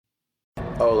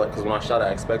Oh, like, because when I shot, I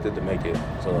expected to make it.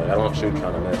 So, like, I don't shoot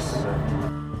trying to miss.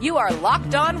 You are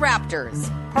Locked On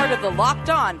Raptors, part of the Locked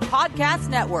On Podcast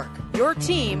Network, your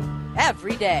team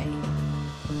every day.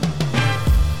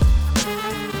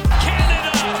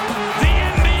 Canada, the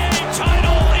NBA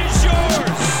title is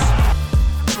yours.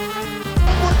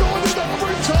 We're going to the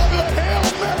overtime of the Hail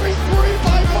Mary 3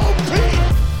 by Mo Pete.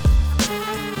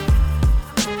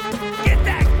 Get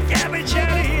that garbage out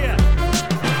of here.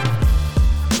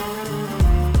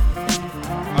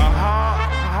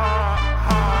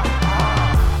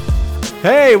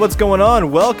 Hey, what's going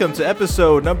on? Welcome to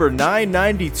episode number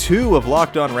 992 of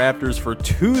Locked On Raptors for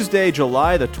Tuesday,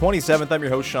 July the 27th. I'm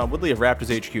your host, Sean Woodley of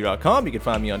RaptorsHQ.com. You can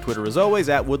find me on Twitter as always,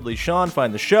 at WoodleySean.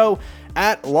 Find the show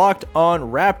at Locked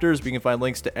On Raptors. You can find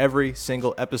links to every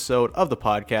single episode of the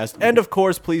podcast. And of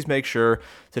course, please make sure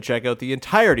to check out the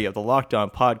entirety of the Locked On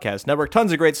Podcast Network.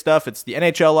 Tons of great stuff. It's the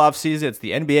NHL offseason. It's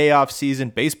the NBA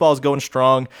offseason. Baseball's going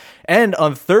strong. And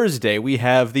on Thursday, we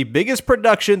have the biggest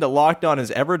production that Locked On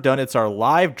has ever done. It's our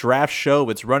live draft show.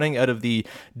 It's running out of the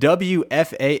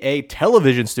WFAA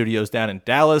television studios down in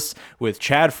Dallas with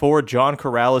Chad Ford, John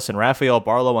Corrales, and Rafael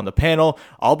Barlow on the panel.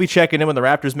 I'll be checking in when the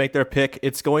Raptors make their pick.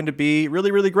 It's going to be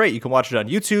really, really great. You can watch it on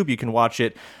YouTube. You can watch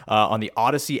it on the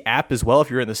Odyssey app as well if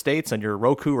you're in the States on your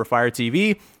Roku or Fire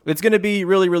TV. It's going to be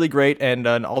really, really great and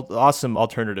an awesome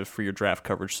alternative for your draft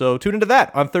coverage. So tune into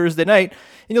that on Thursday night,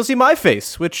 and you'll see my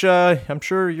face, which I'm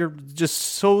sure you're just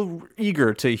so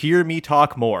eager to hear me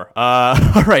talk more.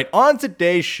 All right, on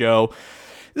today's show,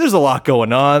 there's a lot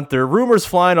going on. There are rumors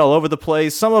flying all over the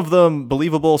place, some of them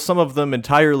believable, some of them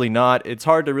entirely not. It's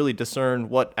hard to really discern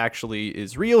what actually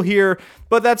is real here,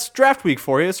 but that's draft week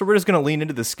for you, so we're just going to lean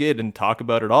into the skid and talk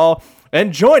about it all.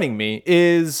 And joining me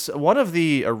is one of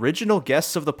the original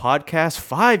guests of the podcast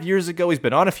 5 years ago. He's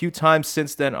been on a few times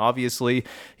since then, obviously.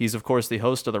 He's, of course, the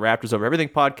host of the Raptors Over Everything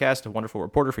podcast, a wonderful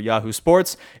reporter for Yahoo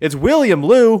Sports. It's William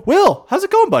Liu. Will, how's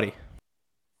it going, buddy?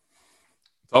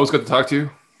 It's always good to talk to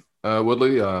you.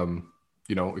 Woodley,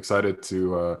 excited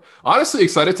to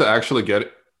actually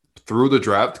get through the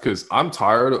draft because I'm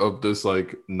tired of this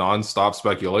like nonstop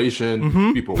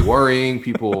speculation, people worrying,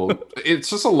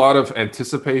 it's just a lot of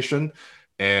anticipation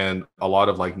and a lot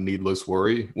of like needless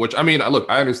worry, which I mean, look,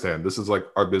 I understand this is like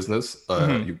our business.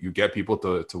 You get people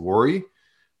to worry,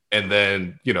 and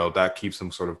then, that keeps them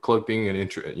sort of clicking and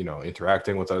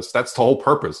interacting with us. That's the whole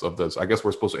purpose of this. I guess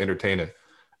we're supposed to entertain it.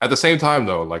 At the same time,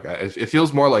 though, like it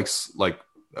feels more like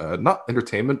not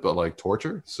entertainment, but like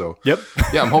torture. So, yep,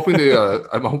 yeah, I'm hoping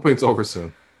it's over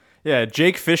soon. Yeah,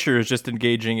 Jake Fisher is just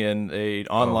engaging in a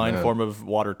online form of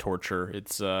water torture.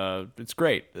 It's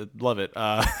great. I love it.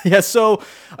 So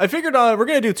I figured we're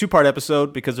going to do a two-part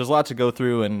episode because there's a lot to go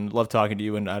through and love talking to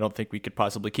you, and I don't think we could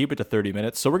possibly keep it to 30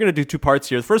 minutes. So we're going to do two parts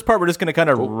here. The first part, we're just going to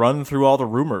kind of run through all the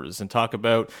rumors and talk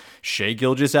about Shai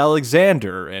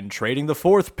Gilgeous-Alexander and trading the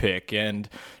fourth pick and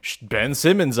Ben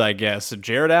Simmons, I guess, and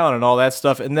Jared Allen and all that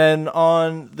stuff. And then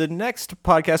on the next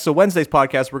podcast, so Wednesday's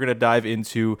podcast, we're going to dive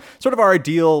into sort of our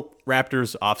ideal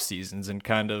Raptors off seasons and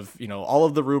kind of, all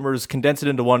of the rumors, condense it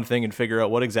into one thing and figure out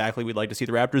what exactly we'd like to see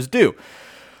the Raptors do.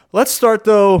 Let's start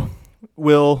though,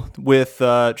 Will, with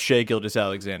Shai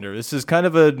Gilgeous-Alexander. This is kind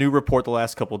of a new report the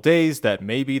last couple of days that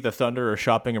maybe the Thunder are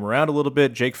shopping him around a little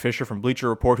bit. Jake Fisher from Bleacher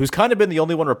Report, who's kind of been the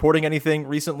only one reporting anything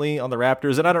recently on the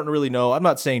Raptors, and I don't really know. I'm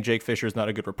not saying Jake Fisher is not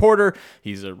a good reporter.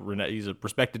 He's a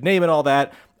respected name and all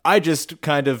that. I just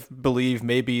kind of believe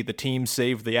maybe the team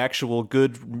saved the actual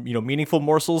good, meaningful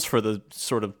morsels for the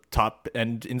sort of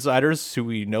top-end insiders who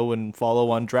we know and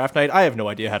follow on draft night. I have no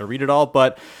idea how to read it all,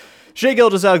 but Shai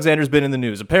Gilgeous-Alexander's been in the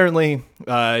news. Apparently,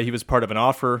 he was part of an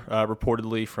offer,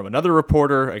 reportedly, from another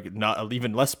reporter, not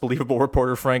even less believable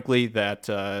reporter, frankly, that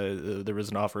there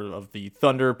was an offer of the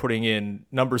Thunder putting in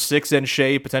number 6 and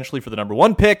Shai potentially for the number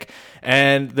 1 pick.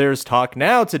 And there's talk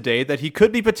now today that he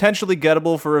could be potentially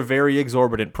gettable for a very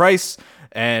exorbitant price.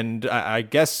 And I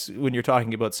guess when you're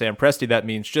talking about Sam Presti, that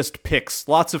means just picks,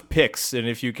 lots of picks. And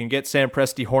if you can get Sam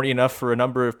Presti horny enough for a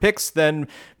number of picks, then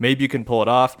maybe you can pull it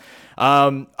off.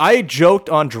 I joked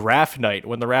on draft night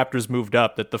when the Raptors moved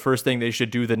up that the first thing they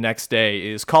should do the next day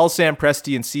is call Sam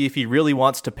Presti and see if he really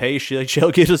wants to pay Shai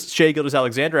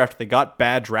Gilgeous-Alexander after they got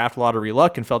bad draft lottery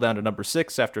luck and fell down to number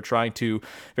 6 after trying to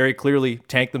very clearly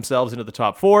tank themselves into the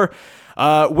top 4.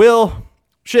 Will,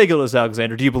 Shai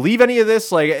Gilgeous-Alexander, do you believe any of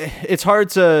this? Like, it's hard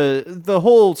to, the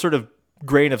whole sort of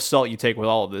grain of salt you take with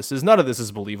all of this is none of this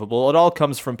is believable. It all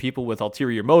comes from people with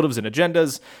ulterior motives and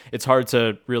agendas. It's hard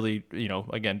to really,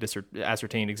 again,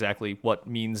 ascertain exactly what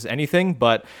means anything,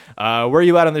 but where are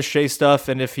you at on this Shai stuff?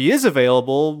 And if he is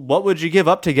available, what would you give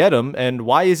up to get him? And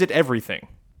why is it everything?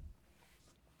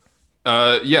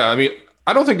 Yeah, I mean,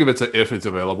 I don't think if it's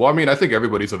available. I mean, I think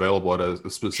everybody's available at a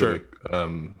specific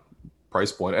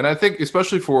price point, and I think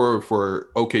especially for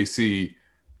OKC,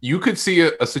 you could see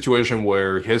a situation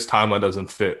where his timeline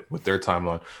doesn't fit with their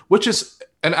timeline, which is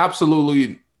an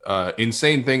absolutely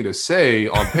insane thing to say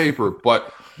on paper,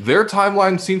 but their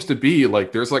timeline seems to be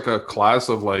like there's like a class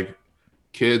of like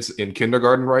kids in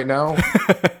kindergarten right now.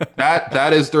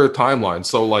 that is their timeline.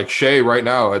 So like Shai right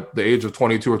now at the age of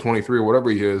 22 or 23 or whatever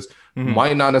he is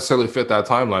might not necessarily fit that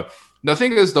timeline. The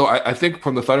thing is though, I think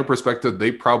from the Thunder perspective,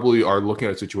 they probably are looking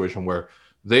at a situation where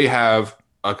they have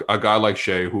a guy like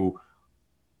Shai who,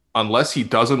 unless he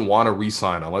doesn't want to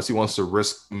re-sign, unless he wants to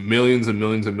risk millions and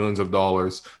millions and millions of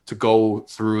dollars to go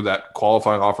through that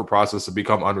qualifying offer process to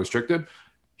become unrestricted,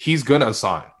 he's gonna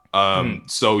sign.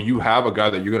 So you have a guy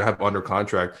that you're gonna have under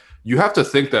contract. You have to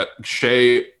think that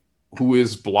Shai, who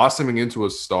is blossoming into a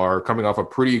star, coming off a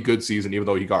pretty good season, even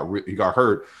though he got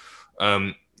hurt,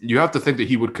 you have to think that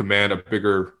he would command a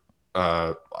bigger.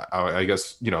 I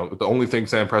guess the only thing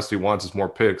Sam Presti wants is more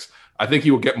picks. I think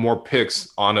he will get more picks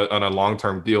on a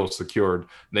long-term deal secured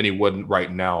than he would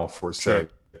right now for Shai. Sure.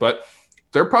 But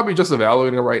they're probably just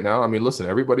evaluating it right now. I mean, listen,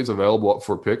 everybody's available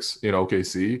for picks in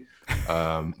OKC.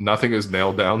 Nothing is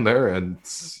nailed down there, and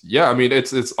yeah, I mean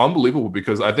it's unbelievable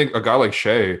because I think a guy like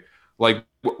Shai, like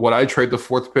would I trade the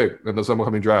 4th pick in this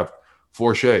upcoming draft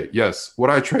for Shai? Yes. Would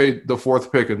I trade the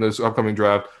 4th pick in this upcoming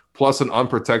draft plus an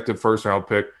unprotected first-round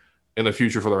pick in the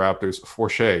future for the Raptors for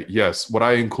Shai? Yes. Would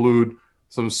I include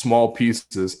some small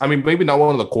pieces? I mean, maybe not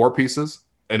one of the core pieces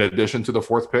in addition to the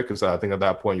 4th pick, because I think at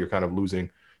that point you're kind of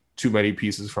losing too many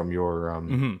pieces from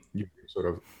your sort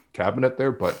of cabinet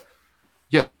there. But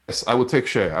yes, I would take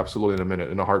Shai absolutely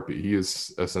in a heartbeat. He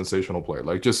is a sensational player.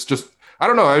 Like just I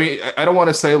don't know. I mean, I don't want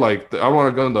to say like I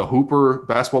want to go in the Hooper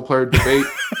basketball player debate.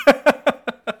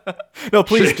 No,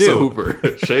 please Shai's do. A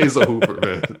hooper. Shai's a hooper,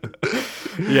 man.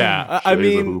 Yeah, I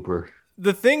mean, a hooper.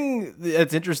 The thing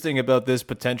that's interesting about this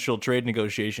potential trade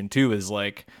negotiation too is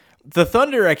like the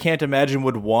Thunder, I can't imagine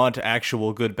would want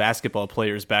actual good basketball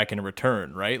players back in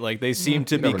return, right? Like they seem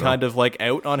to be kind of like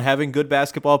out on having good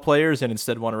basketball players and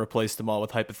instead want to replace them all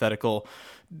with hypothetical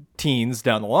teens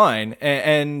down the line.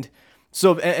 And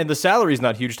the salary is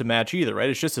not huge to match either, right?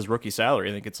 It's just his rookie salary.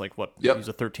 I think it's like he's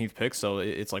a 13th pick, so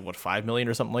it's like $5 million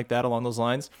or something like that along those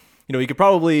lines. You could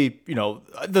probably,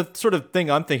 the sort of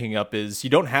thing I'm thinking up is you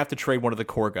don't have to trade one of the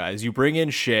core guys. You bring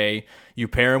in Shai, you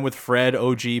pair him with Fred,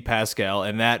 OG, Pascal,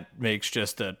 and that makes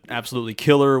just an absolutely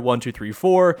killer 1, 2, 3,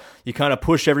 4. You kind of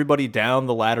push everybody down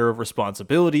the ladder of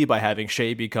responsibility by having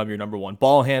Shai become your number 1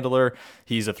 ball handler.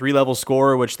 He's a 3-level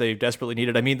scorer, which they desperately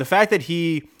needed. I mean, the fact that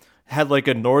he had like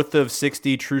a north of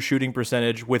 60 true shooting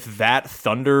percentage with that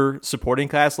Thunder supporting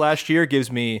cast last year gives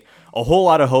me a whole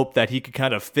lot of hope that he could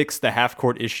kind of fix the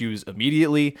half-court issues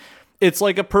immediately. It's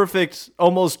like a perfect,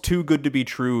 almost too good to be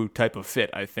true type of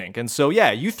fit, I think. And so,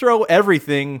 yeah, you throw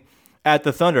everything at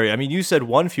the Thunder. I mean, you said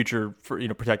one future for,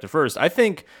 protected first. I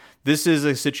think this is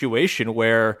a situation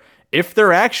where if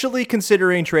they're actually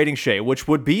considering trading Shai, which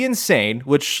would be insane,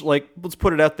 which, like, let's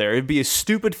put it out there, it'd be a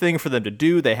stupid thing for them to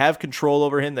do. They have control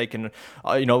over him. They can,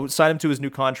 sign him to his new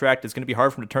contract. It's going to be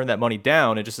hard for him to turn that money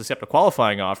down and just accept a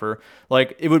qualifying offer.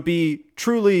 Like, it would be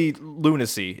truly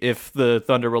lunacy if the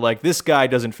Thunder were like, this guy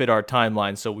doesn't fit our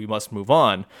timeline, so we must move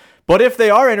on. But if they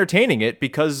are entertaining it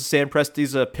because Sam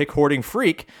Presti's a pick-hoarding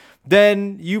freak,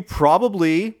 then you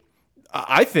probably,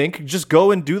 I think, just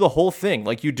go and do the whole thing.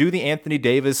 Like, you do the Anthony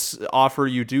Davis offer,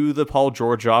 you do the Paul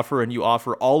George offer, and you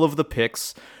offer all of the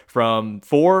picks from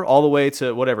 4 all the way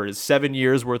to whatever it is, 7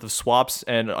 years worth of swaps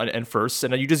and firsts,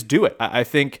 and you just do it. I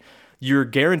think you're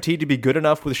guaranteed to be good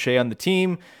enough with Shai on the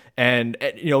team, and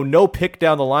no pick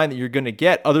down the line that you're going to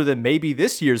get, other than maybe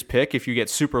this year's pick, if you get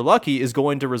super lucky, is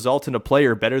going to result in a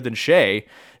player better than Shai,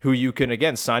 who you can,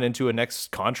 again, sign into a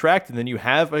next contract, and then you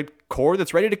have a core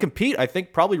that's ready to compete, I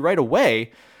think, probably right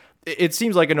away. It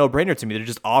seems like a no-brainer to me to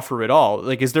just offer it all.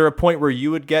 Like, is there a point where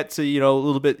you would get to, a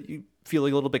little bit,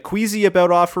 feeling a little bit queasy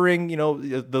about offering,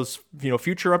 those,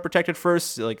 future unprotected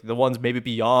firsts, like the ones maybe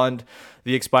beyond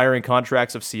the expiring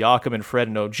contracts of Siakam and Fred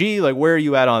and OG? Like, where are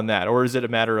you at on that? Or is it a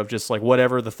matter of just like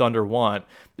whatever the Thunder want?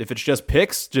 If it's just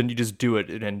picks, then you just do it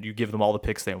and you give them all the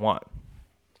picks they want.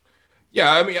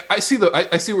 Yeah, I mean, I see what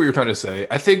you're trying to say.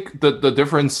 I think the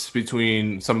difference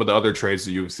between some of the other trades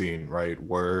that you've seen, right,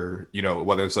 where,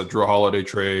 whether it's a Drew Holiday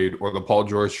trade or the Paul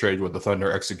George trade with the Thunder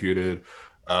executed,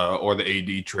 or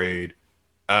the AD trade,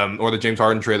 or the James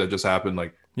Harden trade that just happened,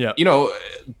 like, yeah,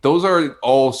 those are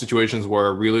all situations where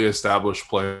a really established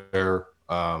player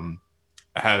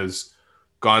has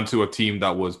gone to a team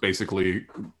that was basically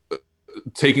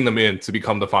taking them in to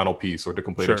become the final piece or to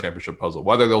complete a championship puzzle.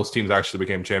 Whether those teams actually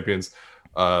became champions,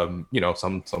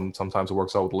 sometimes it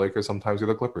works out with the Lakers, sometimes with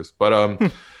the Clippers.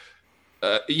 But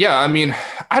yeah, I mean,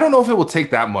 I don't know if it will take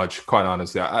that much, quite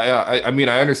honestly. I mean,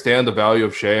 I understand the value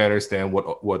of Shai. I understand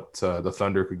what the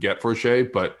Thunder could get for Shai,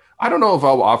 but I don't know if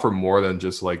I'll offer more than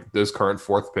just like this current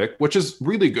 4th pick, which is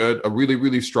really good, a really,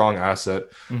 really strong asset.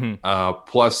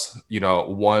 Plus,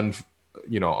 one,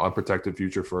 unprotected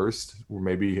future first, or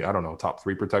maybe, I don't know, top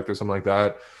 3 protector, something like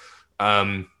that.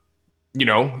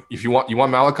 If you want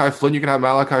Malachi Flynn, you can have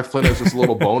Malachi Flynn as just a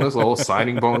little bonus, a little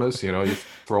signing bonus. You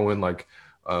throw in like,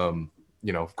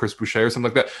 Chris Boucher or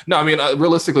something like that. No, I mean,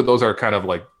 realistically, those are kind of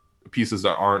like pieces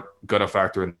that aren't going to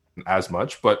factor in as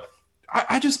much, but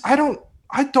I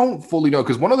don't fully know,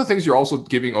 because one of the things you're also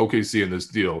giving OKC in this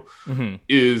deal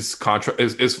is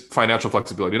financial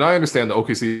flexibility. And I understand that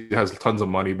OKC has tons of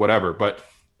money, whatever, but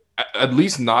at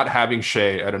least not having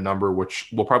Shai at a number which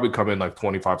will probably come in like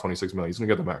 25, 26 million. He's going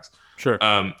to get the max. Sure.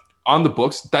 On the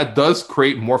books, that does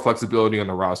create more flexibility on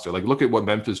the roster. Like, look at what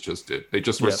Memphis just did. They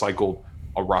just recycled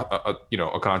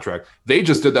a contract. They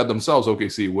just did that themselves,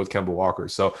 OKC, with Kemba Walker.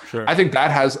 So I think that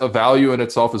has a value in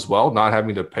itself as well, not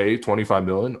having to pay $25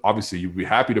 million. Obviously, you'd be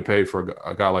happy to pay for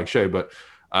a guy like Shai, but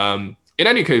in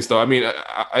any case, though, I mean,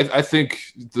 I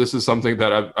think this is something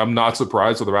that I'm not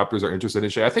surprised that the Raptors are interested in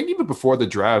Shai. I think even before the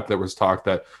draft, there was talk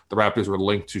that the Raptors were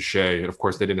linked to Shai, and of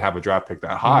course, they didn't have a draft pick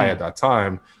that high at that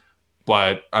time.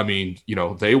 But I mean,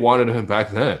 they wanted him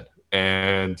back then.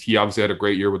 And he obviously had a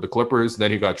great year with the Clippers.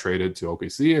 Then he got traded to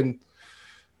OKC, and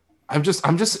I'm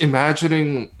just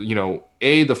imagining,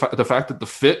 the fact that the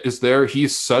fit is there.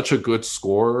 He's such a good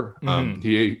scorer.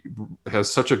 He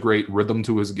has such a great rhythm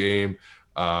to his game.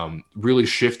 Really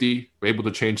shifty, able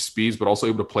to change speeds, but also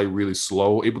able to play really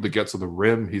slow. Able to get to the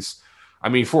rim.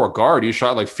 For a guard, he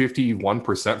shot like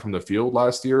 51% from the field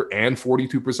last year and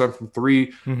 42% from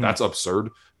 3. That's absurd.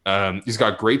 He's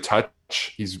got great touch.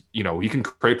 He's, he can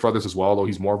create for others as well, although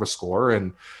he's more of a scorer.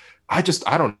 And I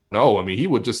don't know. I mean, he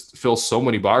would just fill so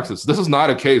many boxes. This is not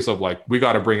a case of like, we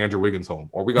got to bring Andrew Wiggins home,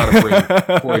 or we got to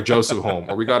bring Corey Joseph home,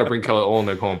 or we got to bring Kelly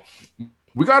Olynyk home.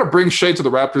 We got to bring Shai to the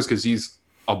Raptors because he's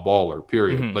a baller,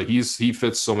 period. Like he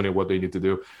fits so many of what they need to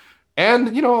do.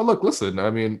 And, look, listen, I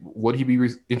mean, would he be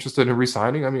interested in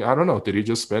re-signing? I mean, I don't know. Did he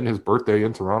just spend his birthday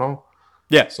in Toronto?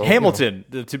 Yeah, so, Hamilton,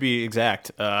 to be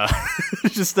exact.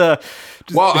 Just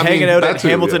hanging out at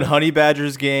Hamilton Honey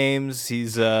Badgers games.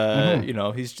 He's,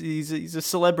 he's a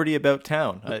celebrity about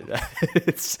town.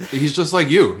 He's just like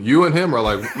you. You and him are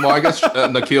like, well, I guess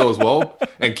Nikhil as well,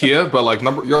 and Kia, but like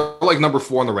you're like number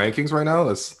 4 in the rankings right now.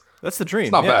 That's the dream.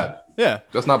 It's not bad. Yeah,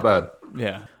 that's not bad.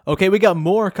 Yeah. Okay, we got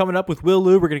more coming up with Will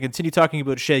Lou. We're going to continue talking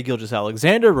about Shai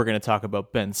Gilgeous-Alexander. We're going to talk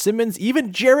about Ben Simmons.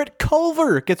 Even Jarrett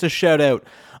Culver gets a shout out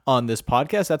on this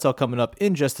podcast. That's all coming up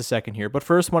in just a second here. But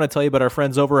first, I want to tell you about our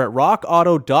friends over at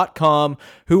rockauto.com,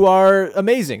 who are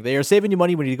amazing. They are saving you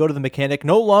money when you go to the mechanic.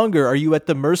 No longer are you at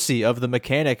the mercy of the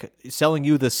mechanic selling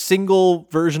you the single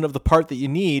version of the part that you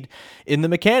need in the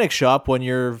mechanic shop when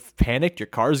you're panicked, your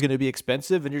car is going to be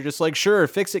expensive, and you're just like, sure,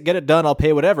 fix it, get it done, I'll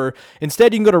pay whatever.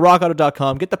 Instead, you can go to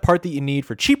rockauto.com, get the part that you need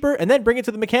for cheaper, and then bring it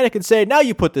to the mechanic and say, now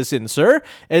you put this in, sir.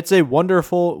 It's a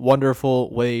wonderful,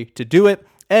 wonderful way to do it.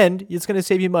 And it's going to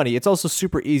save you money. It's also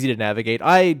super easy to navigate.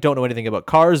 I don't know anything about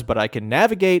cars, but I can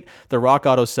navigate the Rock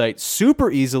Auto site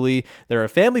super easily. They're a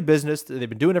family business. They've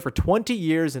been doing it for 20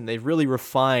 years, and they've really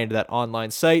refined that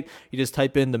online site. You just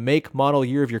type in the make, model,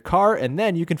 year of your car, and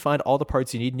then you can find all the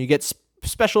parts you need, and you get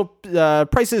special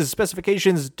prices,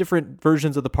 specifications, different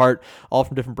versions of the part, all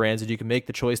from different brands, and you can make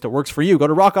the choice that works for you. Go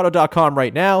to rockauto.com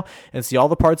right now and see all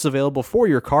the parts available for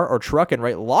your car or truck, and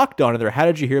write Locked On in there. How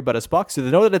did you hear about us box so they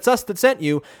know that it's us that sent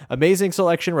you. Amazing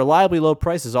selection, reliably low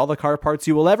prices, all the car parts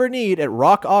you will ever need at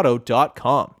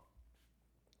rockauto.com.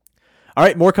 All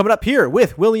right, more coming up here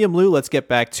with William Lou. Let's get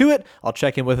back to it. I'll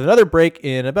check in with another break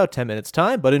in about 10 minutes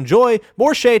time, but enjoy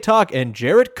more Shai talk and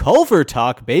Jarrett Culver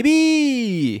talk,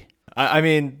 baby.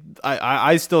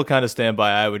 I still kind of stand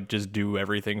by I would just do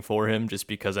everything for him just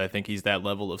because I think he's that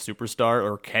level of superstar,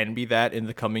 or can be that in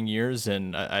the coming years.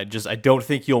 And I don't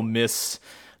think you'll miss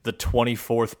the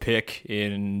 24th pick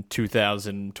in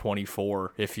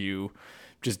 2024 if you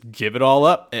just give it all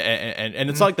up. And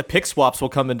it's not like the pick swaps will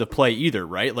come into play either,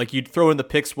 right? Like you'd throw in the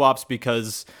pick swaps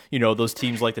because, those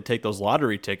teams like to take those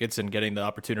lottery tickets and getting the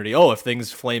opportunity. Oh, if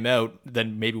things flame out,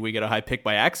 then maybe we get a high pick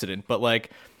by accident. But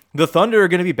like, the Thunder are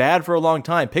going to be bad for a long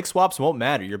time. Pick swaps won't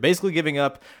matter. You're basically giving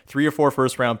up 3 or 4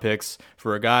 first-round picks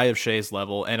for a guy of Shai's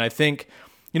level. And I think,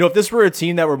 if this were a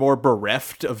team that were more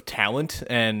bereft of talent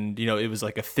and, it was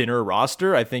like a thinner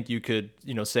roster, I think you could,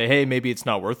 say, hey, maybe it's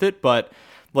not worth it. But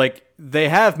like they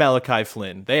have Malachi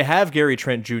Flynn, they have Gary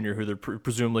Trent Jr., who they're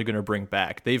presumably going to bring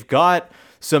back. They've got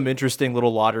some interesting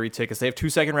little lottery tickets. They have 2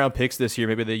 second-round picks this year.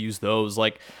 Maybe they use those.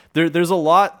 Like there's a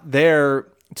lot there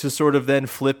to sort of then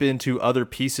flip into other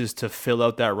pieces to fill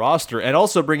out that roster. And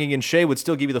also bringing in Shai would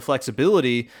still give you the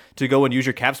flexibility to go and use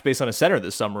your cap space on a center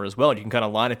this summer as well. And you can kind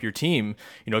of line up your team.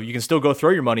 You know, you can still go throw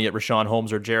your money at Rashawn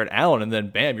Holmes or Jarrett Allen, and then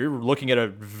bam, you're looking at a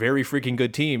very freaking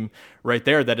good team right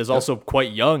there that is also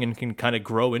quite young and can kind of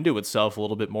grow into itself a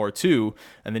little bit more too.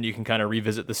 And then you can kind of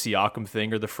revisit the Siakam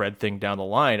thing or the Fred thing down the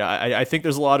line. I think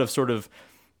there's a lot of sort of,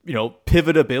 you know,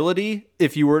 pivotability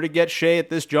if you were to get Shai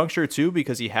at this juncture too,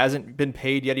 because he hasn't been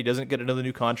paid yet. He doesn't get another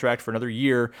new contract for another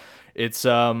year. It's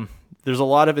there's a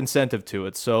lot of incentive to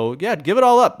it. So yeah, give it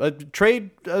all up. Trade.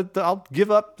 I'll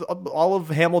give up all of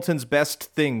Hamilton's best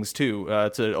things too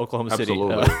to Oklahoma City.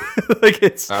 Like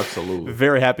it's absolutely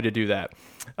very happy to do that.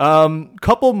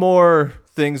 Couple more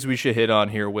things we should hit on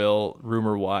here, Will,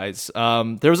 rumor wise.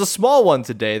 There was a small one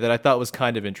today that I thought was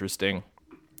kind of interesting.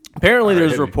 Apparently,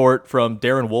 there's a report from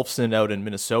Darren Wolfson out in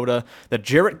Minnesota that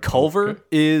Jarrett Culver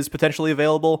is potentially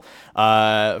available.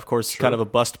 Of course, kind of a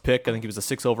bust pick. I think he was a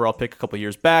 6th overall pick a couple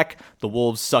years back. The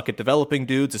Wolves suck at developing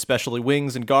dudes, especially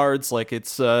wings and guards. Like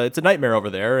it's a nightmare over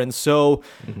there. And so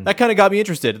that kind of got me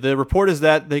interested. The report is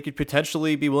that they could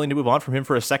potentially be willing to move on from him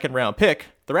for a 2nd-round pick.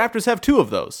 The Raptors have 2 of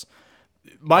those.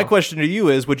 My question to you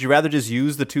is, would you rather just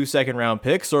use the 2 second-round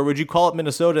picks, or would you call up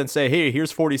Minnesota and say, hey,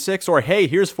 here's 46, or hey,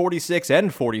 here's 46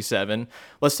 and 47.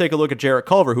 Let's take a look at Jarrett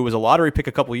Culver, who was a lottery pick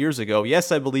a couple years ago.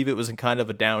 Yes, I believe it was in kind of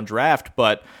a down draft,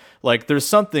 but like there's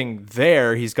something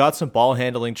there. He's got some ball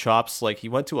handling chops. Like he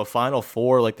went to a Final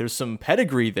Four. Like there's some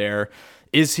pedigree there.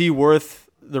 Is he worth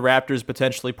the Raptors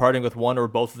potentially parting with 1 or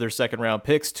both of their 2nd-round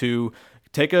picks to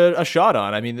take a shot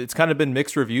on? I mean, it's kind of been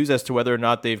mixed reviews as to whether or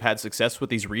not they've had success with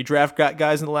these redraft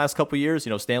guys in the last couple of years. You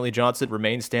know, Stanley Johnson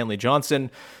remains Stanley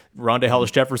Johnson. Rondae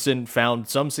Hollis-Jefferson found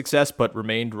some success, but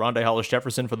remained Rondae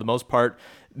Hollis-Jefferson for the most part.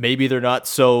 Maybe they're not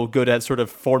so good at sort of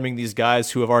forming these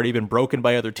guys who have already been broken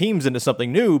by other teams into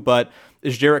something new, but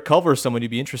is Jarrett Culver someone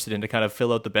you'd be interested in to kind of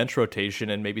fill out the bench rotation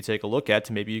and maybe take a look at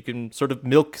to maybe you can sort of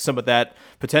milk some of that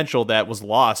potential that was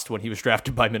lost when he was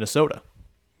drafted by Minnesota?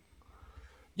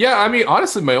 Yeah, I mean,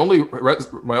 honestly, my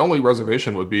only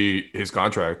reservation would be his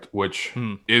contract, which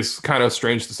is kind of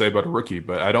strange to say about a rookie,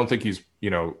 but I don't think he's, you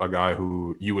know, a guy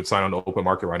who you would sign on the open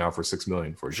market right now for $6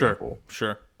 million, for example.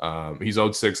 Sure. He's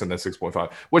owed 6 and then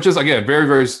 6.5, which is again very,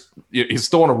 very. He's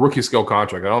still on a rookie scale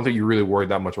contract. I don't think you really worried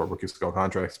that much about rookie scale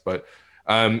contracts, but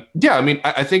yeah, I mean,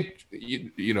 I think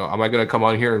you know, am I going to come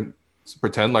on here and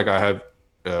pretend like I have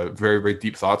very, very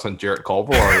deep thoughts on Jarrett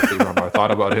Culver, or have I thought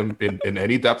about him in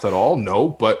any depth at all? No,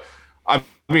 but I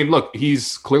mean, look,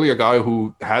 he's clearly a guy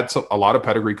who had a lot of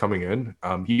pedigree coming in.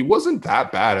 He wasn't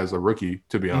that bad as a rookie,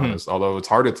 to be honest, although it's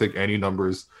hard to take any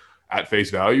numbers at face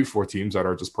value for teams that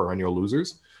are just perennial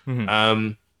losers.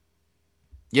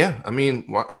 Yeah, I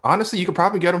mean, honestly, you could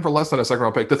probably get him for less than a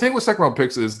 2nd-round pick. The thing with 2nd-round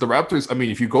picks is the Raptors, I mean,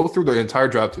 if you go through their entire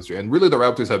draft history, and really the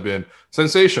Raptors have been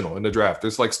sensational in the draft.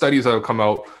 There's like studies that have come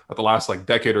out at the last like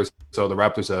decade or so. The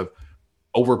Raptors have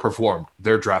overperformed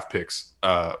their draft picks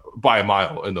by a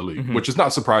mile in the league, which is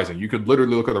not surprising. You could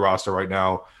literally look at the roster right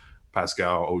now.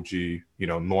 Pascal, OG, you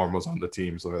know, Norm was on the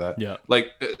team, stuff like that. Yeah. Like,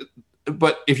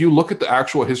 but if you look at the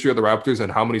actual history of the Raptors and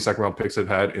how many 2nd-round picks they've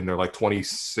had in their like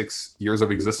 26 years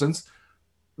of existence,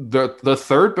 the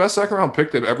 3rd best 2nd-round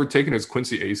pick they've ever taken is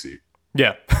Quincy AC.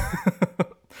 Yeah.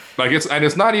 Like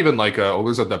it's not even like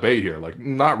there's a debate here. Like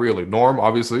not really. Norm,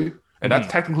 obviously, and that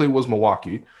technically was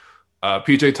Milwaukee.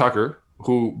 PJ Tucker,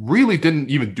 who really didn't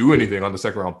even do anything on the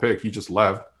 2nd-round pick. He just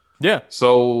left. Yeah.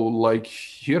 So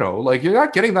like, you know, like you're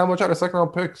not getting that much out of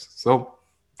 2nd-round picks. So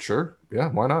sure. Yeah.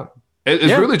 Why not?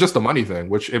 It's really just a money thing,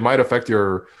 which it might affect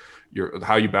your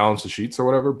how you balance the sheets or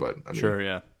whatever. But I mean, sure.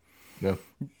 Yeah.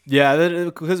 Yeah,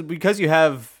 because you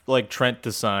have like Trent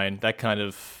to sign, that kind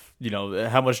of, you know,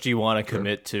 how much do you want to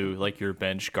commit to like your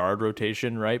bench guard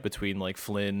rotation, right? Between like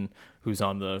Flynn, who's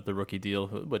on the rookie deal,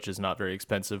 which is not very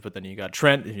expensive, but then you got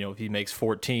Trent, you know, he makes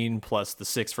 14 plus the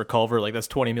 6 for Culver, like that's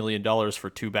 $20 million for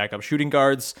 2 backup shooting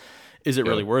guards. Is it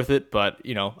really worth it? But,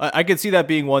 you know, I could see that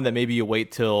being one that maybe you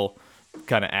wait till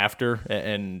kind of after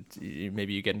and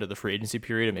maybe you get into the free agency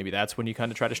period and maybe that's when you kind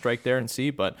of try to strike there and see,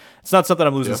 but it's not something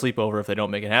I'm losing sleep over if they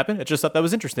don't make it happen. It's just thought that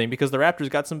was interesting because the Raptors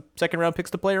got some 2nd-round picks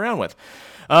to play around with.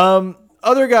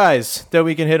 Other guys that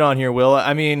we can hit on here, Will,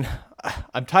 I mean,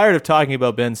 I'm tired of talking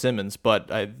about Ben Simmons, but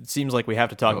it seems like we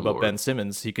have to talk about Ben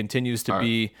Simmons. He continues to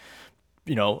be,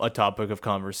 you know, a topic of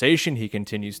conversation. He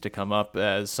continues to come up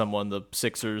as someone the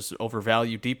Sixers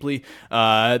overvalue deeply.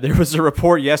 There was a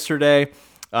report yesterday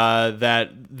that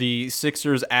the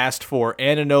Sixers asked for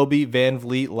Anunoby, Van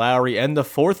Vliet, Lowry, and the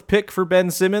 4th pick for Ben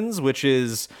Simmons, which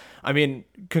is, I mean,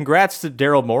 congrats to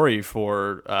Daryl Morey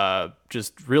for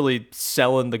just really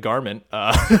selling the garment.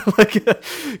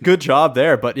 Good job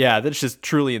there. But yeah, that's just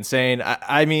truly insane.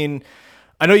 I mean,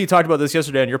 I know you talked about this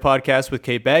yesterday on your podcast with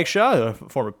Kate Bagshaw, a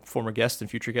former guest and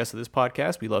future guest of this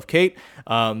podcast. We love Kate.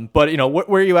 But,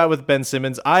 where are you at with Ben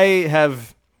Simmons? I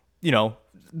have,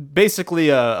 basically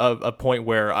a point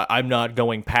where I'm not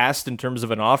going past in terms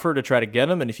of an offer to try to get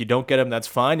him. And if you don't get him, that's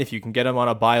fine. If you can get him on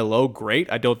a buy low, great.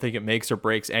 I don't think it makes or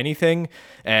breaks anything.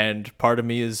 And part of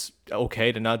me is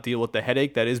okay to not deal with the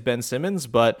headache that is Ben Simmons.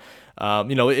 But,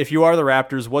 if you are the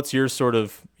Raptors, what's your sort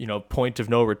of, point of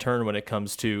no return when it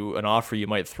comes to an offer you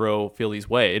might throw Philly's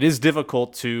way? It is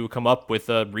difficult to come up with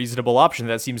a reasonable option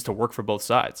that seems to work for both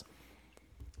sides.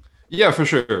 Yeah, for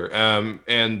sure.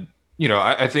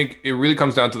 I think it really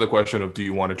comes down to the question of, do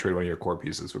you want to trade one of your core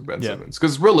pieces for Ben Simmons?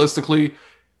 Because realistically,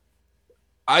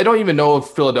 I don't even know if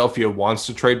Philadelphia wants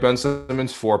to trade Ben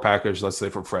Simmons for a package, let's say,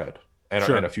 for Fred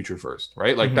and a future first,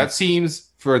 right? Like that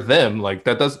seems for them like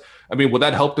that does. I mean, would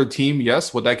that help their team?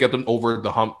 Yes. Would that get them over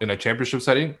the hump in a championship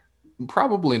setting?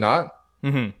 Probably not.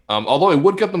 Although it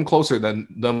would get them closer than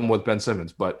them with Ben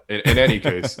Simmons. But in any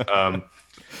case,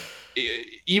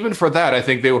 even for that, I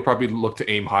think they would probably look to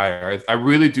aim higher. I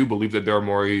really do believe that Daryl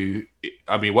Morey,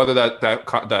 I mean, whether that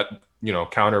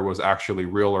counter was actually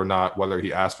real or not, whether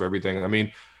he asked for everything. I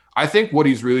mean, I think what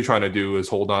he's really trying to do is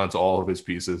hold on to all of his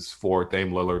pieces for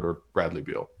Dame Lillard or Bradley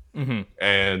Beal.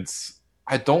 And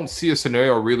I don't see a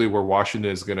scenario really where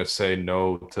Washington is going to say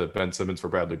no to Ben Simmons for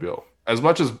Bradley Beal. As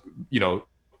much as,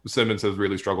 Simmons has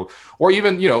really struggled, or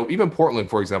even Portland,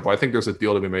 for example, I think there's a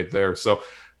deal to be made there. So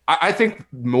I think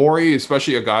Morey,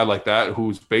 especially a guy like that,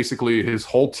 who's basically his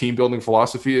whole team building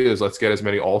philosophy is let's get as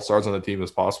many all-stars on the team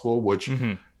as possible, which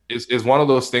is one of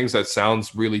those things that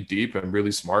sounds really deep and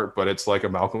really smart, but it's like a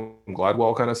Malcolm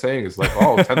Gladwell kind of saying. It's like,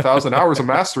 10,000 hours of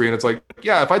mastery. And it's like,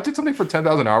 yeah, if I did something for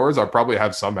 10,000 hours, I'd probably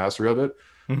have some mastery of it.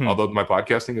 Although my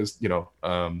podcasting is,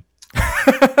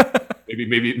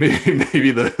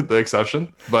 maybe the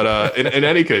exception. But in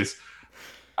any case,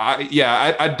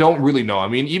 I don't really know. I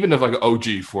mean, even if like an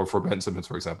OG for Ben Simmons,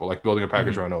 for example, like building a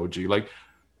package around OG, like,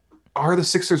 are the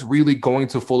Sixers really going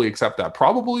to fully accept that?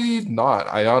 Probably not.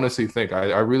 I honestly think.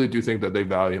 I really do think that they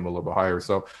value him a little bit higher.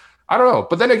 So I don't know.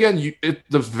 But then again,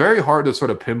 it's very hard to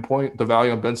sort of pinpoint the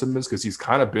value on Ben Simmons because he's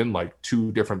kind of been like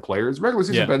two different players. Regular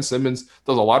season Ben Simmons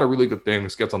does a lot of really good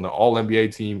things, gets on the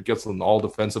all-NBA team, gets on all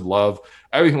defensive love,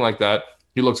 everything like that.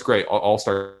 He looks great,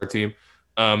 all-star team.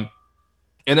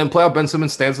 And then playoff Ben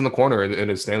Simmons stands in the corner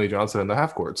and is Stanley Johnson in the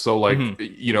half court. So, like,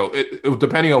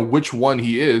 depending on which one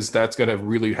he is, that's going to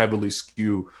really heavily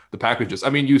skew the packages. I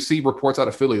mean, you see reports out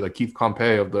of Philly, like Keith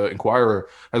Pompey of the Inquirer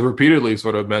has repeatedly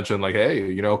sort of mentioned, like,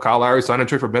 hey, Kyle Lowry signed a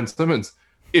trade for Ben Simmons.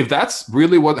 If that's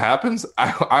really what happens,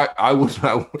 I'm going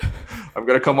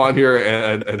to come on here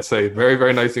and say very,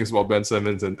 very nice things about Ben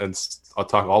Simmons and I'll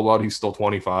talk all about he's still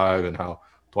 25 and how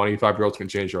 25-year-olds can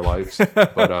change their lives.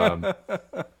 But,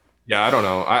 yeah, I don't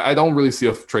know. I don't really see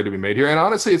a trade to be made here. And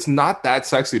honestly, it's not that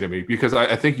sexy to me because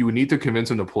I think you would need to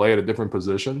convince him to play at a different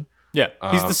position. Yeah,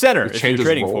 he's the center if you're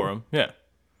trading for him. Yeah.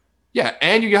 Yeah,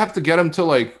 and you have to get him to,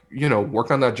 like,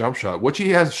 work on that jump shot, which he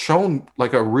has shown,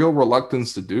 like, a real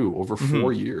reluctance to do over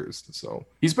 4 years. So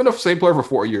he's been the same player for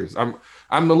 4 years. I'm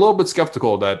a little bit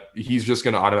skeptical that he's just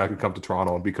going to automatically come to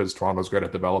Toronto and because Toronto's great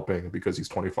at developing and because he's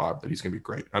 25 that he's going to be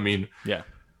great. I mean, yeah.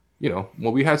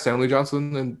 When we had Stanley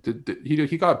Johnson, and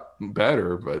he got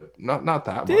better, but not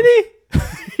that much. Did he?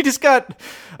 He just got.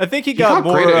 I think he got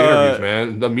more. Great at interviews,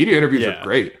 man. The media interviews are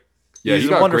great. Yeah, he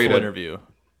got a wonderful interview.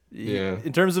 Yeah.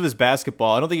 In terms of his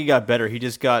basketball, I don't think he got better. He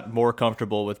just got more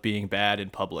comfortable with being bad in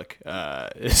public.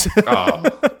 He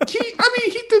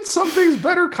did some things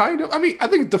better, kind of. I mean, I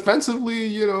think defensively,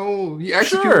 he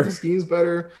executed his schemes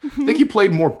better. I think he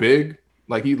played more big.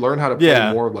 Like, he learned how to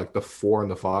play more like the 4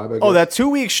 and the 5, I guess. Oh, that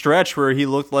 2-week stretch where he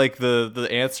looked like the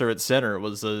answer at center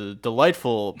was a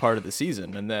delightful part of the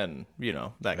season. And then,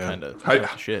 that kind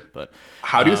of shit. But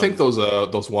how do you think those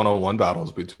one-on-one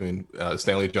battles between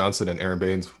Stanley Johnson and Aaron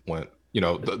Baines went?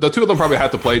 The two of them probably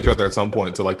had to play each other at some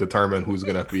point to, like, determine who's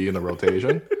going to be in the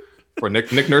rotation. For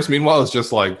Nick Nurse, meanwhile, is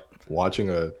just like watching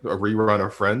a rerun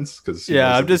of Friends.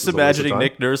 I'm just imagining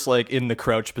Nick Nurse, like, in the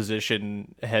crouch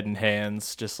position, head in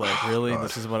hands, just like, really,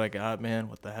 this is what I got, man.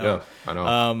 What the hell? Yeah, I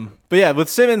know. But yeah, with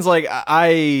Simmons, like,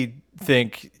 I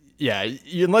think,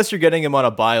 unless you're getting him on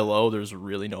a buy low, there's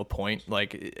really no point.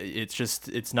 Like,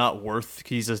 it's not worth.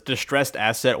 He's a distressed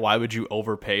asset. Why would you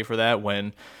overpay for that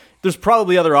when there's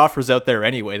probably other offers out there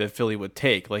anyway that Philly would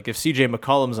take. Like if CJ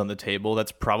McCollum's on the table,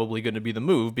 that's probably going to be the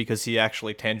move because he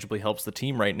actually tangibly helps the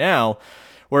team right now.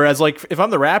 Whereas like if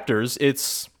I'm the Raptors,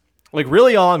 it's like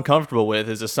really all I'm comfortable with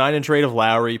is a sign and trade of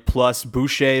Lowry plus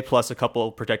Boucher plus a couple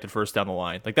of protected firsts down the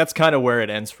line. Like that's kind of where it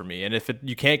ends for me. And if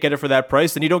you can't get it for that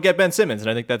price, then you don't get Ben Simmons. And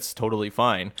I think that's totally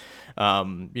fine.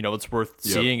 It's worth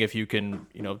seeing if you can,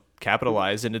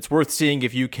 capitalize, and it's worth seeing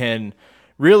if you can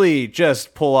really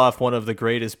just pull off one of the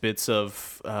greatest bits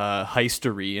of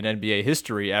heistery in NBA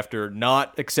history after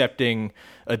not accepting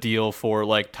a deal for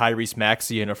like Tyrese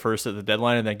Maxey and a first at the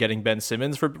deadline and then getting Ben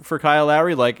Simmons for Kyle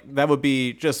Lowry. Like that would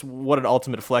be just what an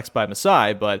ultimate flex by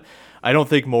Masai, but I don't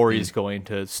think Morey's going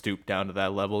to stoop down to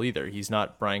that level either. He's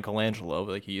not Brian Colangelo.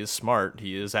 Like he is smart.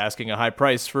 He is asking a high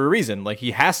price for a reason. Like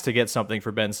he has to get something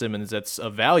for Ben Simmons that's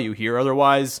of value here.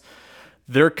 Otherwise,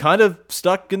 they're kind of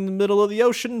stuck in the middle of the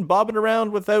ocean, bobbing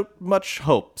around without much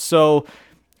hope. So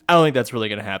I don't think that's really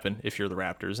going to happen if you're the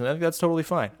Raptors, and I think that's totally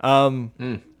fine.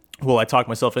 Will I talk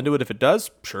myself into it if it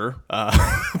does? Sure.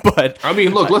 But I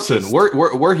mean, look, listen,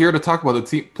 we're here to talk about the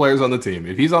team players on the team.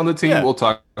 If he's on the team, we'll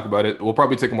talk about it. We'll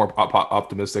probably take a more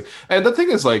optimistic. And the thing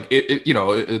is, like,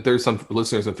 there's some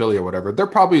listeners in Philly or whatever. They're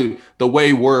probably the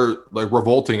way we're like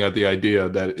revolting at the idea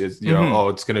that is,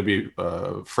 it's going to be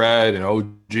Fred and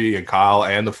OG and Kyle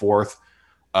and the fourth.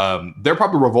 They're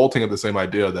probably revolting at the same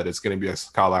idea that it's going to be a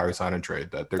Kyle Lowry sign and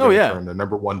trade, that they're going to turn the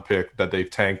number one pick that they've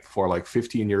tanked for like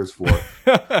 15 years for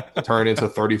turn into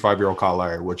 35-year-old Kyle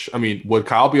Lowry, which, I mean, would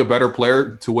Kyle be a better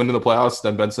player to win in the playoffs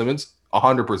than Ben Simmons?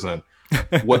 100%.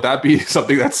 Would that be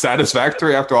something that's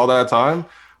satisfactory after all that time?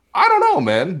 I don't know,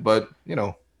 man, but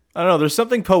I don't know. There's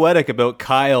something poetic about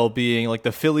Kyle being like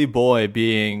the Philly boy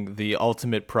being the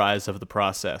ultimate prize of the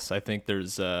process. I think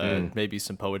there's maybe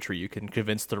some poetry you can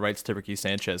convince the rights to Ricky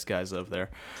Sanchez guys of there.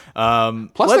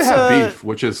 Plus they have beef,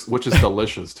 which is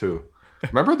delicious too.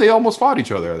 Remember they almost fought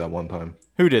each other at that one time.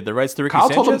 Who did? The rights to Ricky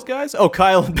Sanchez guys? Oh,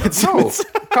 Kyle and Ben Simmons.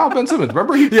 No, Kyle Ben Simmons.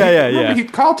 Remember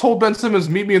Kyle told Ben Simmons,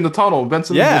 meet me in the tunnel. Ben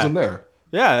Simmons wasn't there.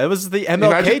 Yeah, it was the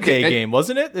MLK Day game,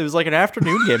 wasn't it? It was like an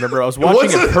afternoon game. Remember, I was watching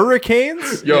it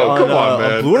Hurricanes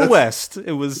on Blue and West.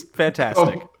 It was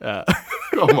fantastic.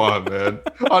 Come on, man.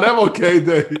 On MLK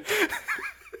Day.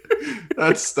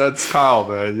 That's Kyle,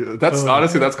 man.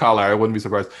 Honestly, that's Kyle. I wouldn't be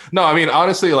surprised. No, I mean,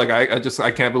 honestly, like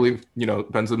I can't believe,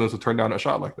 Ben Simmons would turn down a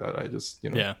shot like that. I just,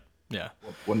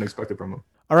 wouldn't expect it from him.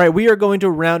 All right, we are going to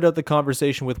round out the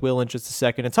conversation with Will in just a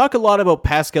second and talk a lot about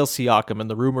Pascal Siakam and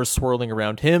the rumors swirling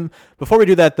around him. Before we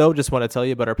do that, though, just want to tell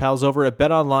you about our pals over at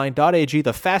betonline.ag,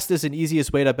 the fastest and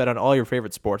easiest way to bet on all your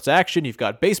favorite sports action. You've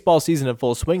got baseball season in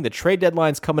full swing. The trade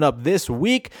deadline's coming up this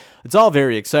week. It's all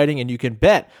very exciting, and you can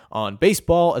bet on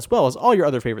baseball as well as all your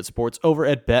other favorite sports over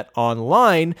at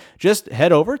BetOnline. Just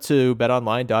head over to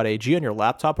betonline.ag on your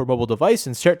laptop or mobile device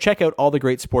and check out all the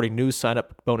great sporting news,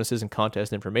 sign-up bonuses, and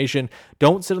contest information.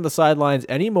 Don't sit on the sidelines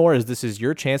anymore, as this is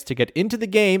your chance to get into the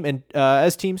game and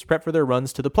as teams prep for their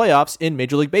runs to the playoffs in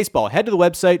Major League Baseball. Head to the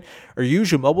website or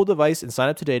use your mobile device and sign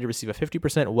up today to receive a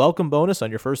 50% welcome bonus on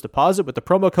your first deposit with the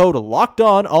promo code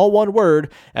LOCKEDON, all one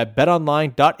word, at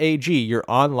betonline.ag, your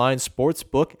online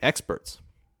sportsbook experts.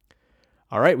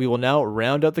 All right, we will now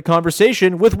round out the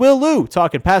conversation with Will Liu,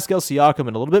 talking Pascal Siakam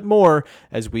and a little bit more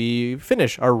as we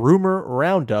finish our rumor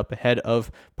roundup ahead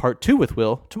of part 2 with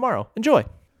Will tomorrow. Enjoy.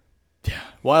 Yeah,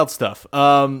 wild stuff.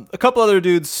 A couple other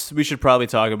dudes we should probably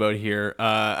talk about here.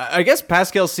 I guess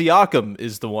Pascal Siakam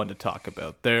is the one to talk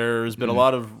about. There's been a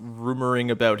lot of rumoring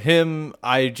about him.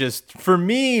 For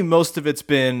me, most of it's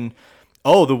been,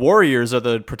 the Warriors are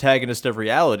the protagonist of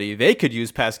reality. They could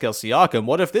use Pascal Siakam.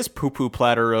 What if this poo-poo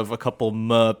platter of a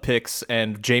couple picks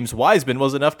and James Wiseman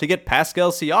was enough to get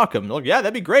Pascal Siakam? Like, yeah,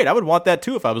 that'd be great. I would want that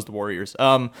too if I was the Warriors.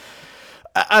 I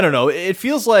don't know. It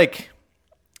feels like,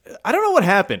 I don't know what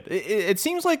happened. It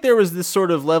seems like there was this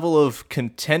sort of level of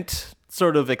content,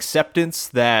 sort of acceptance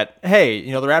that, hey,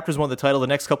 the Raptors won the title. The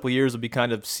next couple of years will be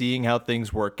kind of seeing how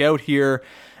things work out here.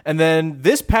 And then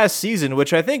this past season,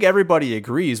 which I think everybody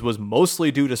agrees was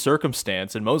mostly due to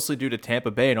circumstance and mostly due to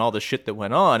Tampa Bay and all the shit that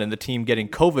went on and the team getting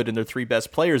COVID and their 3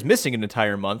 best players missing an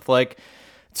entire month. Like,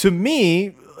 to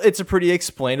me, it's a pretty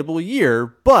explainable year,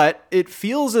 but it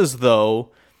feels as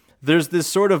though there's this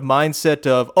sort of mindset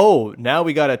of, now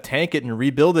we got to tank it and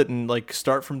rebuild it and like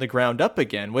start from the ground up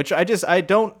again, which I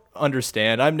don't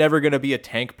understand. I'm never going to be a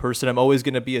tank person. I'm always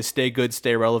going to be a stay good,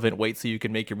 stay relevant, wait so you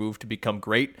can make your move to become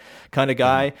great kind of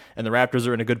guy. And the Raptors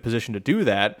are in a good position to do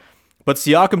that. But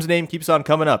Siakam's name keeps on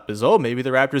coming up as, maybe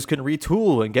the Raptors can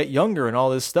retool and get younger and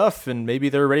all this stuff, and maybe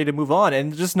they're ready to move on.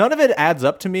 And just none of it adds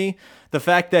up to me. The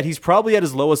fact that he's probably at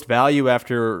his lowest value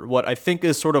after what I think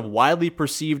is sort of widely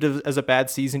perceived as a bad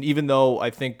season, even though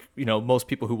I think, most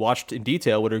people who watched in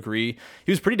detail would agree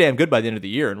he was pretty damn good by the end of the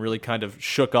year and really kind of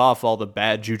shook off all the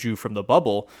bad juju from the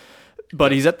bubble.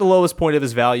 But he's at the lowest point of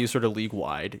his value sort of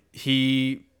league-wide.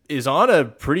 He is on a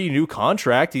pretty new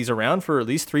contract. He's around for at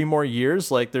least 3 more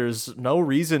years. Like, there's no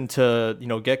reason to,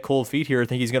 get cold feet here or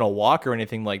think he's going to walk or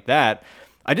anything like that.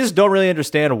 I just don't really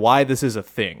understand why this is a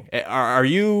thing. Are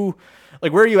you,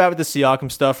 like, where are you at with the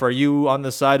Siakam stuff? Are you on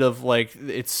the side of, like,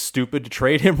 it's stupid to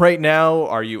trade him right now?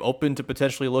 Are you open to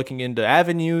potentially looking into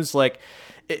avenues? Like,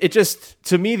 it just,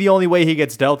 to me, the only way he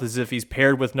gets dealt is if he's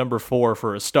paired with number 4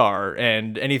 for a star,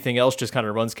 and anything else just kind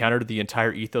of runs counter to the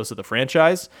entire ethos of the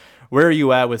franchise. Where are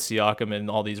you at with Siakam and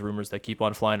all these rumors that keep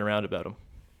on flying around about him?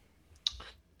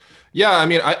 Yeah, I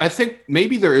mean, I think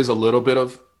maybe there is a little bit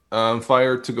of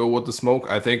fire to go with the smoke.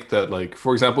 I think that, like,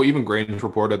 for example, even Grange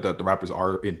reported that the Raptors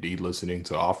are indeed listening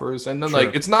to offers. And then,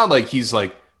 like, it's not like he's,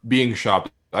 like, being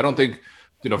shopped. I don't think,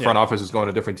 front office is going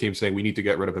to different teams saying we need to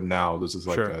get rid of him now. This is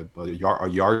like a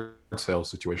yard sale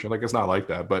situation. Like, it's not like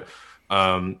that. But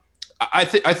I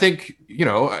think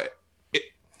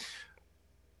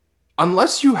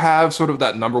unless you have sort of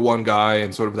that number 1 guy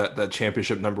and sort of that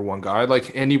championship number 1 guy,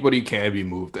 like, anybody can be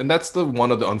moved. And that's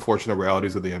one of the unfortunate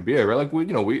realities of the NBA, right? Like,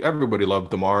 we everybody loved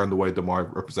DeMar and the way DeMar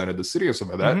represented the city or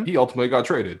something like that. Mm-hmm. He ultimately got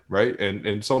traded, right?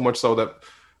 And so much so that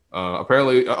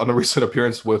apparently on a recent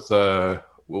appearance with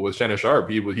Shannon Sharp,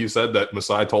 he said that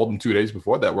Masai told him 2 days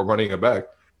before that we're running it back.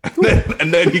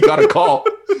 And then he got a call.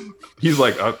 He's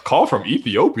like, a call from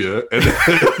Ethiopia.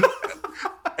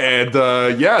 And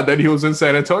then he was in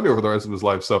San Antonio for the rest of his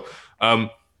life. So,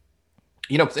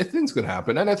 things can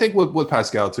happen. And I think with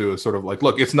Pascal, too, is sort of like,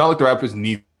 look, it's not like the Raptors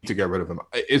need to get rid of him.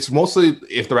 It's mostly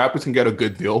if the Raptors can get a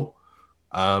good deal,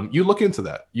 you look into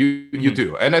that. You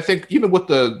do. And I think even with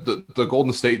the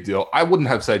Golden State deal, I wouldn't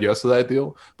have said yes to that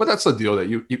deal. But that's a deal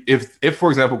that if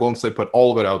for example, Golden State put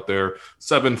all of it out there,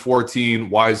 7-14,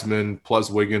 Wiseman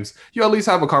plus Wiggins, you at least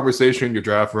have a conversation in your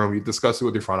draft room. You discuss it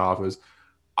with your front office.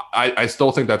 I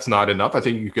still think that's not enough. I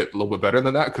think you get a little bit better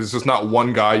than that because it's just not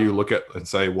one guy you look at and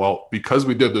say, well, because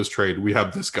we did this trade, we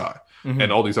have this guy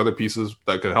and all these other pieces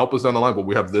that can help us down the line, but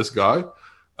we have this guy.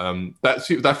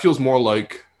 That feels more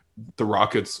like the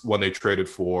Rockets when they traded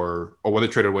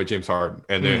away James Harden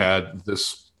and they had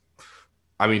this.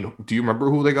 I mean, do you remember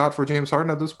who they got for James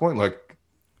Harden at this point? Like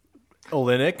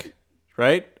Olynyk.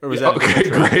 Right? Or was that okay?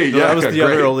 Great, that was the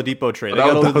other Oladipo trade. They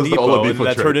got Oladipo, and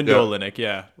that turned into Olynyk.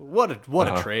 Yeah, what a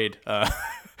trade!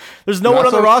 There's no one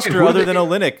on the roster other than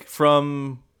Olynyk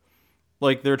from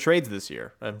like their trades this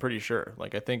year. I'm pretty sure.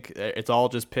 Like I think it's all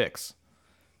just picks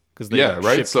because they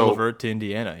shipped LeVert to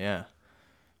Indiana. Yeah,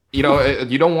 you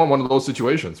don't want one of those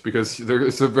situations because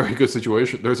it's a very good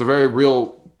situation. There's a very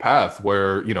real path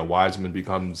where Wiseman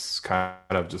becomes kind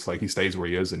of just like he stays where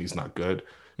he is and he's not good.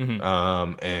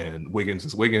 Mm-hmm. And Wiggins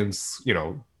is Wiggins.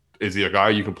 Is he a guy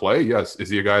you can play? Yes. Is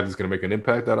he a guy that's going to make an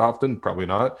impact that often? Probably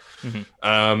not.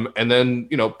 Mm-hmm. And then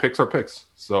picks are picks.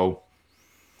 So,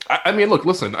 I mean, look,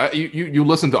 listen. You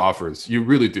listen to offers. You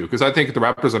really do because I think the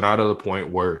Raptors are not at a point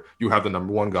where you have the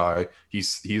number 1 guy.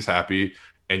 He's happy,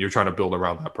 and you're trying to build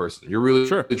around that person. You're really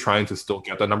trying to still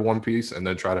get that number 1 piece and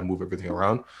then try to move everything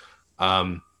around.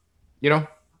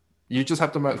 You just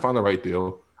have to find the right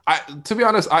deal. To be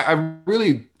honest, I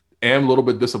really am a little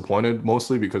bit disappointed,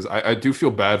 mostly because I do feel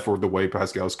bad for the way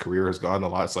Pascal's career has gone the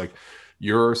last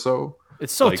year or so.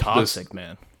 It's so toxic,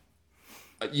 man.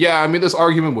 Yeah, I mean, this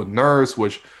argument with Nurse,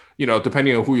 which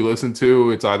depending on who you listen to,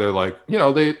 it's either like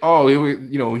they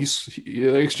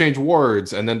exchange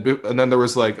words, and then there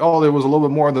was like, oh, there was a little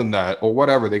bit more than that, or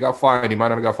whatever. They got fined. He might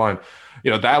not have got fined.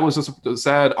 That was just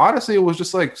sad. Honestly, it was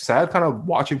just like sad kind of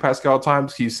watching Pascal at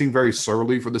times. He seemed very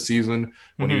surly for the season.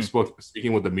 When he was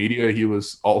speaking with the media, he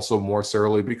was also more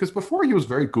surly because before he was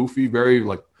very goofy, very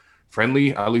like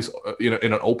friendly, at least in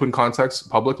an open context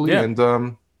publicly. Yeah. And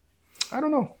I don't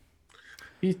know.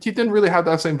 He didn't really have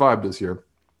that same vibe this year.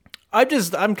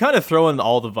 I'm kind of throwing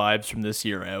all the vibes from this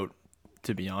year out,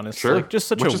 to be honest. Sure. Like, just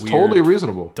such Which a is weird, totally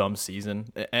reasonable, dumb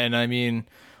season. And I mean,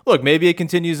 look, maybe it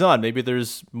continues on. Maybe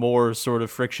there's more sort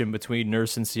of friction between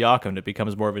Nurse and Siakam that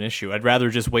becomes more of an issue. I'd rather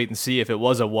just wait and see if it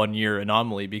was a 1-year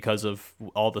anomaly because of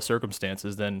all the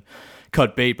circumstances than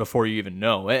cut bait before you even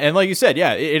know. And like you said,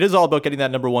 yeah, it is all about getting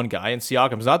that number 1 guy, and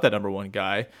Siakam's not that number 1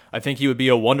 guy. I think he would be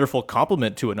a wonderful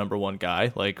complement to a number 1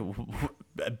 guy, like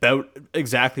about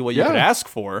exactly what you could ask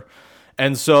for.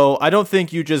 And so I don't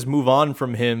think you just move on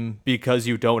from him because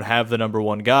you don't have the number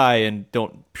one guy and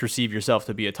don't perceive yourself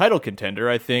to be a title contender.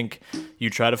 I think you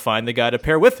try to find the guy to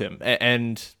pair with him.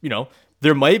 And,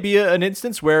 there might be an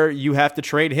instance where you have to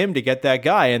trade him to get that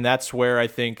guy, and that's where I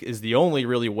think is the only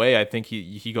really way I think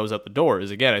he goes out the door.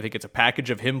 Is, again, I think it's a package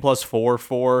of him plus 4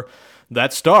 for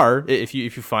that star if you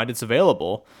find it's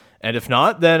available. And if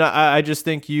not, then I just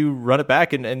think you run it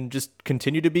back and just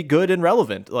continue to be good and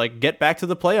relevant. Like, get back to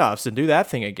the playoffs and do that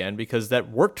thing again, because that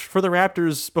worked for the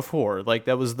Raptors before. Like,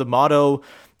 that was the motto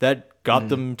that got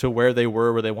them to where they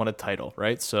were, they won a title,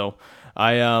 right? So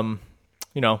I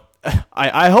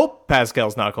hope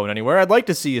Pascal's not going anywhere. I'd like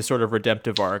to see a sort of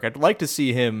redemptive arc. I'd like to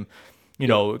see him,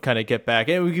 kind of get back.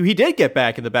 And he did get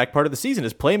back in the back part of the season.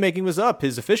 His playmaking was up.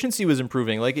 His efficiency was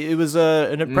improving. Like, it was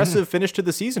an impressive finish to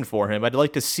the season for him. I'd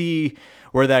like to see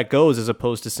where that goes, as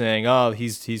opposed to saying, oh,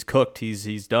 he's cooked,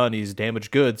 he's done, he's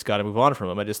damaged goods, got to move on from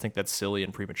him. I just think that's silly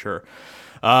and premature.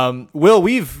 Will,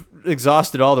 we've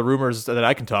exhausted all the rumors that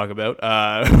I can talk about.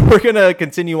 We're going to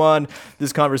continue on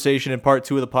this conversation in part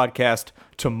 2 of the podcast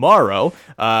tomorrow.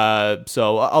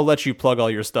 So I'll let you plug all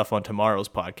your stuff on tomorrow's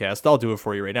podcast. I'll do it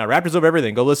for you right now. Raptors Over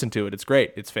Everything. Go listen to it. It's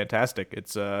great. It's fantastic.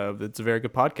 It's a very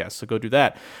good podcast. So go do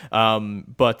that.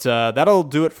 But that'll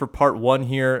do it for part 1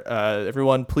 here.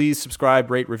 Everyone, please subscribe,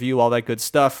 rate, review, all that good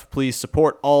stuff. Please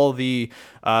support all the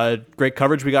great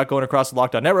coverage we got going across the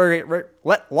Locked On Network.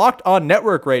 Locked On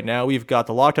Network right now. We've got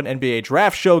the Locked On NBA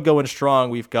Draft Show going strong.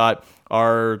 We've got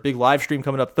our big live stream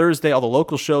coming up Thursday. All the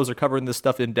local shows are covering this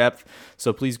stuff in depth,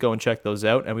 so please go and check those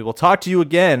out. And we will talk to you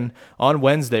again on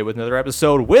Wednesday with another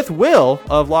episode with Will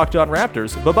of Locked On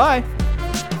Raptors. Bye-bye.